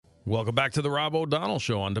Welcome back to the Rob O'Donnell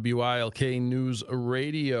Show on WILK News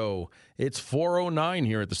Radio. It's 4:09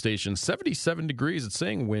 here at the station, 77 degrees. It's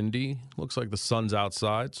saying windy. Looks like the sun's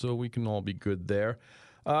outside, so we can all be good there.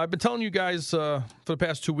 I've been telling you guys for the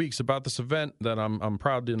past 2 weeks about this event that I'm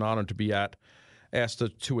proud and honored to be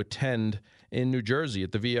asked to attend in New Jersey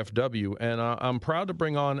at the VFW. And I'm proud to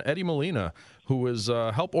bring on Eddie Molina, who is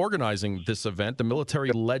help organizing this event, the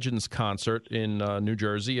Military Legends Concert in New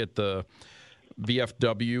Jersey at the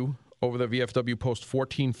VFW, over the VFW Post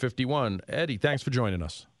 1451. Eddie, thanks for joining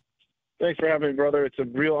us. Thanks for having me, brother. It's a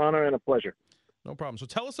real honor and a pleasure. No problem. So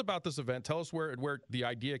tell us about this event. Tell us where the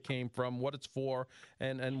idea came from, what it's for,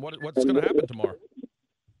 and what's going to happen tomorrow.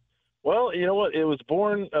 Well, you know what? It was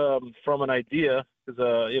born from an idea because,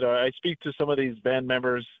 I speak to some of these band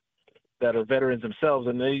members that are veterans themselves,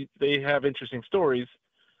 and they have interesting stories.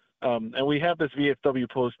 And we have this VFW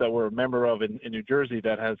post that we're a member of in New Jersey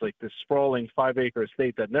that has like this sprawling 5-acre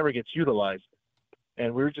estate that never gets utilized.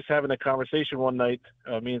 And we were just having a conversation one night,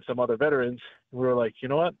 me and some other veterans. And we were like, you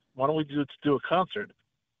know what? Why don't we do a concert?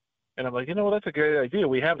 And I'm like, that's a great idea.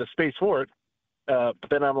 We have the space for it. But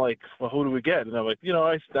then I'm like, well, who do we get? And I'm like,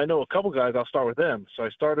 I know a couple guys. I'll start with them. So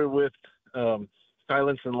I started with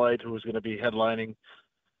Silence and Light, who was going to be headlining.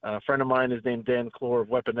 A friend of mine is named Dan Clore of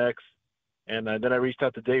Weapon X. And then I reached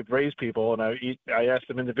out to Dave Bray's people, and I asked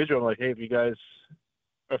them individually, I'm like, hey, if you guys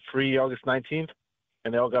are free August 19th?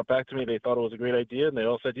 And they all got back to me. They thought it was a great idea, and they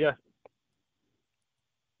all said yeah.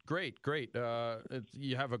 Great.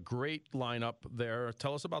 You have a great lineup there.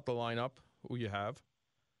 Tell us about the lineup, who you have.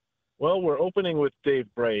 Well, we're opening with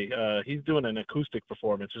Dave Bray. He's doing an acoustic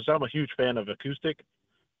performance, which I'm a huge fan of acoustic.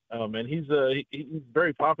 And he's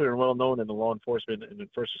very popular and well-known in the law enforcement and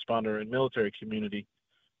first responder and military community.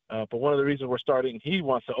 But one of the reasons we're starting, he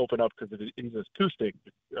wants to open up because he's acoustic.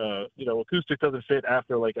 Acoustic doesn't fit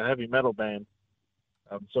after like a heavy metal band.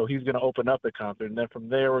 So he's going to open up the concert. And then from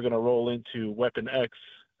there, we're going to roll into Weapon X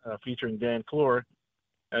featuring Dan Clore.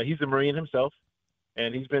 He's a Marine himself,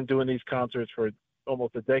 and he's been doing these concerts for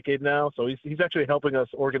almost a decade now. So he's actually helping us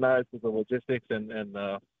organize the logistics and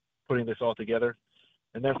putting this all together.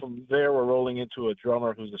 And then from there, we're rolling into a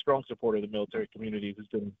drummer who's a strong supporter of the military community, who's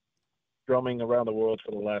been drumming around the world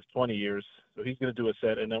for the last 20 years. So he's going to do a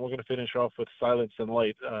set. And then we're going to finish off with Silence and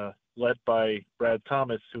Light, led by Brad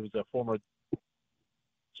Thomas, who's a former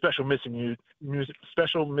Special Mission Unit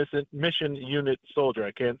soldier.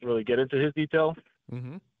 I can't really get into his detail,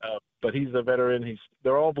 but he's a veteran.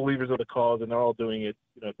 They're all believers of the cause, and they're all doing it,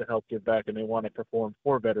 to help give back, and they want to perform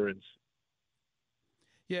for veterans.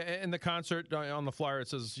 Yeah, and the concert on the flyer, it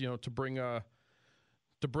says, to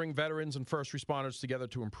bring veterans and first responders together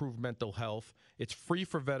to improve mental health. It's free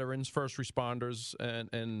for veterans, first responders,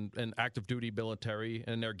 and active duty military,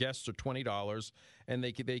 and their guests are $20, and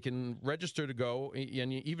they can register to go.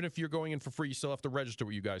 And even if you're going in for free, you still have to register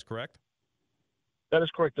with you guys, correct? That is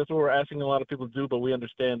correct. That's what we're asking a lot of people to do, but we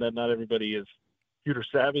understand that not everybody is computer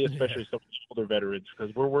savvy, especially some older veterans,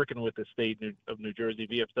 because we're working with the state of New Jersey,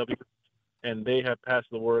 VFW, and they have passed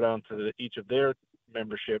the word on to each of their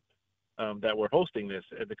membership that we're hosting this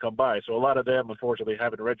and to come by. So a lot of them, unfortunately,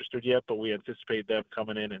 haven't registered yet, but we anticipate them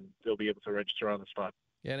coming in and they'll be able to register on the spot.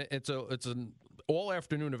 Yeah, and it's an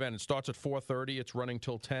all-afternoon event. It starts at 4:30. It's running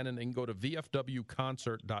till 10, and they can go to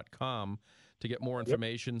vfwconcert.com to get more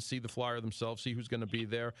information, see the flyer themselves, see who's going to be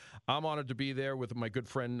there. I'm honored to be there with my good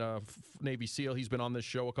friend, Navy SEAL. He's been on this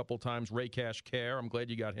show a couple of times, Ray Cash Care. I'm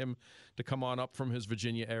glad you got him to come on up from his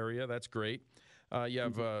Virginia area. That's great. You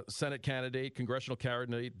have Senate candidate, congressional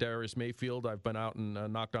candidate, Darius Mayfield. I've been out and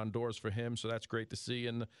knocked on doors for him, so that's great to see.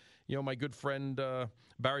 And, my good friend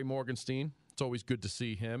Barry Morgenstein. It's always good to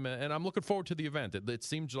see him. And I'm looking forward to the event. It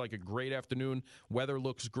seems like a great afternoon. Weather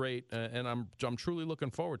looks great, and I'm truly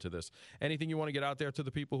looking forward to this. Anything you want to get out there to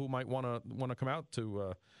the people who might want to come out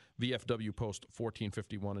to VFW Post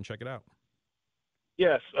 1451 and check it out?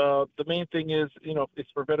 Yes, the main thing is, it's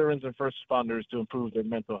for veterans and first responders to improve their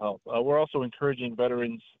mental health. We're also encouraging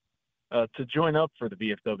veterans to join up for the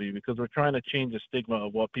VFW because we're trying to change the stigma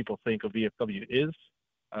of what people think of VFW is.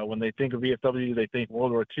 When they think of VFW, they think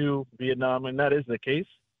World War II, Vietnam, and that is the case.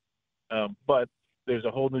 But there's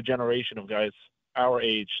a whole new generation of guys our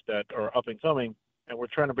age that are up and coming, and we're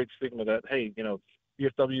trying to break stigma that, hey,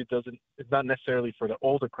 VFW it's not necessarily for the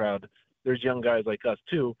older crowd. There's young guys like us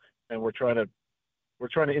too, and we're trying to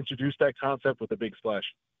introduce that concept with a big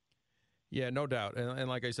splash. Yeah, no doubt. And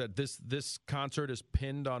like I said, this concert is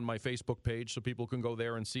pinned on my Facebook page so people can go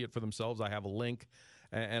there and see it for themselves. I have a link.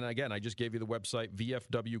 And again, I just gave you the website,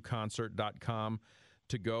 vfwconcert.com,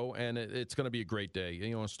 to go. And it's going to be a great day.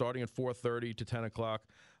 Starting at 4:30 to 10 o'clock.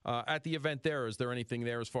 At the event there, is there anything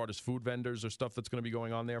there as far as food vendors or stuff that's going to be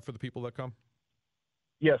going on there for the people that come?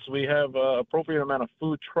 Yes, we have an appropriate amount of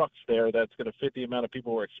food trucks there that's going to fit the amount of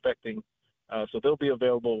people we're expecting. So they'll be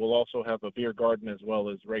available. We'll also have a beer garden as well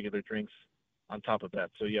as regular drinks on top of that.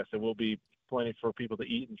 So, yes, there will be plenty for people to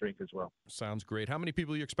eat and drink as well. Sounds great. How many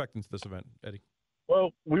people are you expecting to this event, Eddie?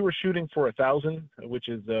 Well, we were shooting for 1,000, which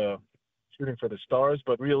is shooting for the stars,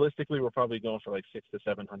 but realistically, we're probably going for like 600 to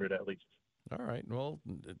 700 at least. All right. Well,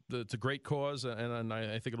 it's a great cause, and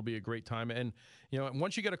I think it'll be a great time. And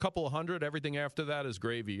once you get a couple of hundred, everything after that is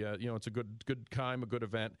gravy. It's a good time, a good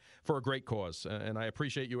event for a great cause. And I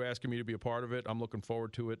appreciate you asking me to be a part of it. I'm looking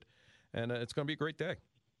forward to it, and it's going to be a great day.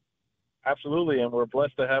 Absolutely, and we're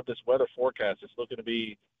blessed to have this weather forecast. It's looking to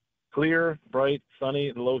be clear, bright, sunny,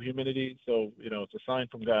 and low humidity. So, it's a sign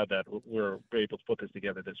from God that we're able to put this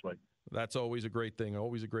together this way. That's always a great thing,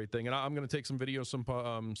 always a great thing. And I'm going to take some videos,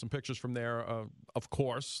 some pictures from there, of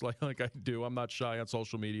course, like I do. I'm not shy on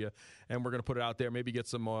social media. And we're going to put it out there, maybe get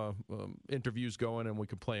some interviews going, and we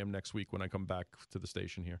can play them next week when I come back to the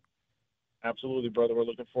station here. Absolutely, brother. We're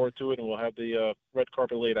looking forward to it, and we'll have the red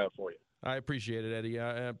carpet laid out for you. I appreciate it, Eddie.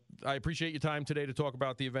 I appreciate your time today to talk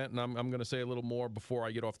about the event, and I'm going to say a little more before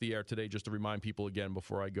I get off the air today, just to remind people again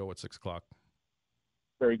before I go at 6 o'clock.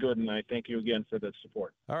 Very good, and I thank you again for the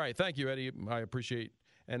support. All right. Thank you, Eddie. I appreciate.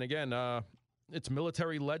 And again, it's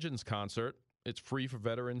Military Legends Concert. It's free for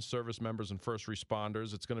veterans, service members, and first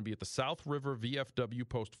responders. It's going to be at the South River VFW,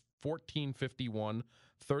 Post 1451,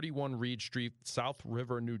 31 Reed Street, South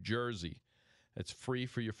River, New Jersey. It's free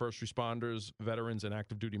for your first responders, veterans, and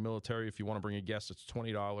active duty military. If you want to bring a guest, it's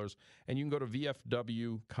 $20. And you can go to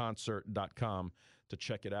vfwconcert.com to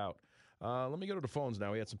check it out. Let me go to the phones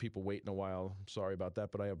now. We had some people waiting a while. I'm sorry about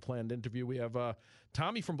that, but I have a planned interview. We have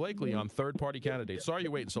Tommy from Blakely on third-party candidate. Sorry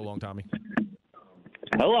you waiting so long, Tommy.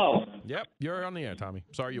 Hello. Yep, you're on the air, Tommy.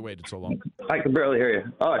 Sorry you waited so long. I can barely hear you.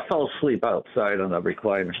 Oh, I fell asleep outside on the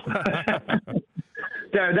recliner.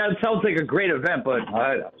 That sounds like a great event, but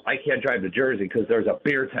I can't drive to Jersey because there's a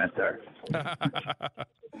beer tent there.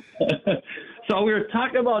 So we were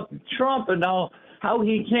talking about Trump and now how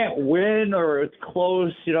he can't win or it's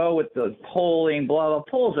close, with the polling, blah, blah.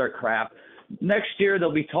 Polls are crap. Next year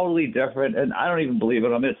they'll be totally different, and I don't even believe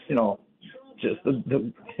in them. It's, just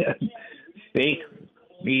the fake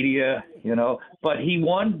media, But he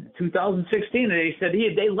won 2016, and they said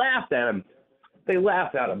they laughed at him. They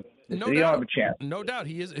laughed at him. No you doubt. don't have a chance. No doubt.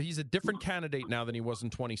 He's a different candidate now than he was in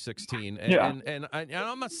 2016. And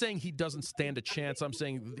I'm not saying he doesn't stand a chance. I'm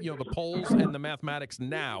saying, the polls and the mathematics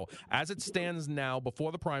now, as it stands now,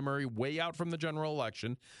 before the primary, way out from the general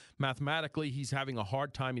election, mathematically, he's having a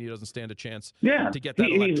hard time and he doesn't stand a chance to get that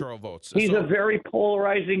electoral votes. He's a very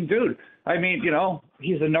polarizing dude. I mean,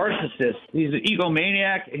 he's a narcissist. He's an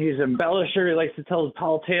egomaniac. He's an embellisher. He likes to tell the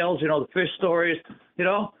tall tales, the fish stories.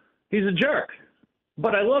 He's a jerk.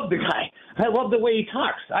 But I love the guy. I love the way he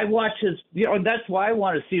talks. I watch his, and that's why I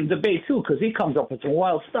want to see him debate, too, because he comes up with some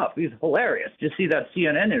wild stuff. He's hilarious. Did you see that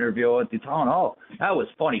CNN interview at the town hall? That was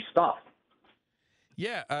funny stuff.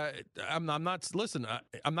 Yeah, I'm not. Listen,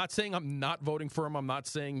 I'm not saying I'm not voting for him. I'm not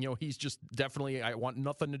saying he's just definitely. I want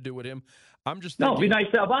nothing to do with him. I'm just thinking, it'd be nice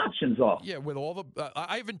to have options off. Yeah, with all the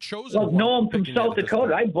I haven't chosen. Well, Noam from South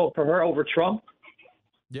Dakota, I'd vote for her over Trump.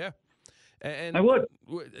 Yeah. And I would.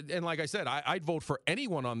 And like I said, I'd vote for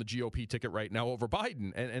anyone on the GOP ticket right now over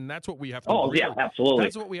Biden. And that's what we have to absolutely.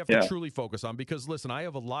 That's what we have to truly focus on. Because, listen, I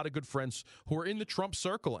have a lot of good friends who are in the Trump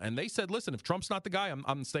circle. And they said, listen, if Trump's not the guy,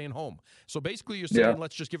 I'm staying home. So basically you're saying,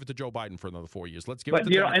 let's just give it to Joe Biden for another 4 years. Let's give it to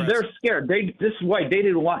Democrats. And they're scared. This is why they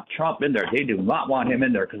didn't want Trump in there. They do not want him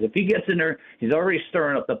in there. Because if he gets in there, he's already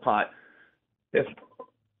stirring up the pot. If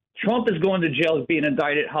Trump is going to jail, is being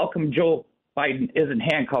indicted, how come Joe Biden isn't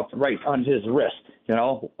handcuffed right on his wrist,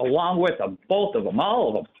 along with them, both of them, all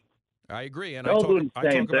of them. I agree, and I talk about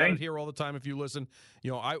it here all the time. If you listen,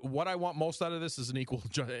 what I want most out of this is an equal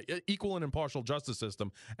and impartial justice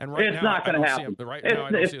system. And right it's not going to happen. Right now,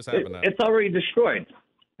 I don't see us having that. It's already destroyed.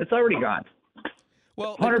 It's already gone.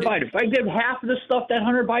 Well, Hunter Biden. If I did half of the stuff that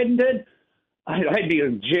Hunter Biden did, I'd be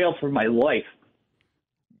in jail for my life.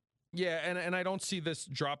 Yeah, and I don't see this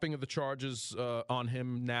dropping of the charges on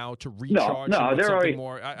him now to recharge him with they're something already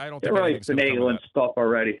more. I don't think they're already finagling stuff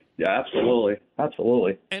already. Yeah, absolutely.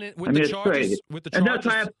 And the charges, and that's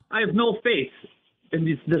why I have no faith in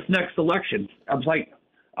this next election.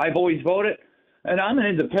 I've always voted, and I'm an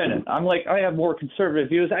independent. I have more conservative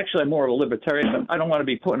views. Actually, I'm more of a libertarian. I don't want to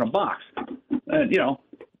be put in a box. And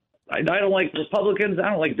I don't like Republicans. I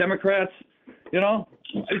don't like Democrats.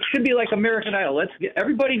 It should be like American Idol. Let's get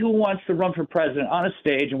everybody who wants to run for president on a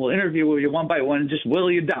stage, and we'll interview you one by one and just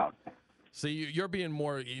whittle you down. See, you're being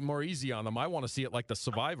more easy on them. I want to see it like the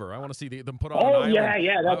Survivor. I want to see them put on an Oh, island.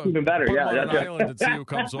 yeah, that's even better. Put Yeah, them on that's an island and see who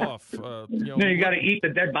comes off. You got to eat the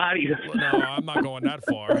dead bodies. No, I'm not going that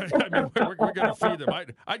far. I mean, we're going to feed them.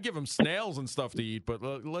 I'd give them snails and stuff to eat, but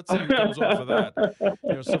let's see who comes off of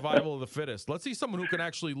that. Survival of the fittest. Let's see someone who can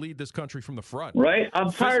actually lead this country from the front. Right? I'm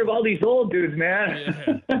tired of all these old dudes,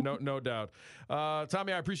 man. Yeah, no doubt.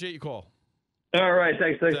 Tommy, I appreciate your call. All right,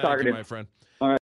 thanks Thank talking you, to you. my friend. All right.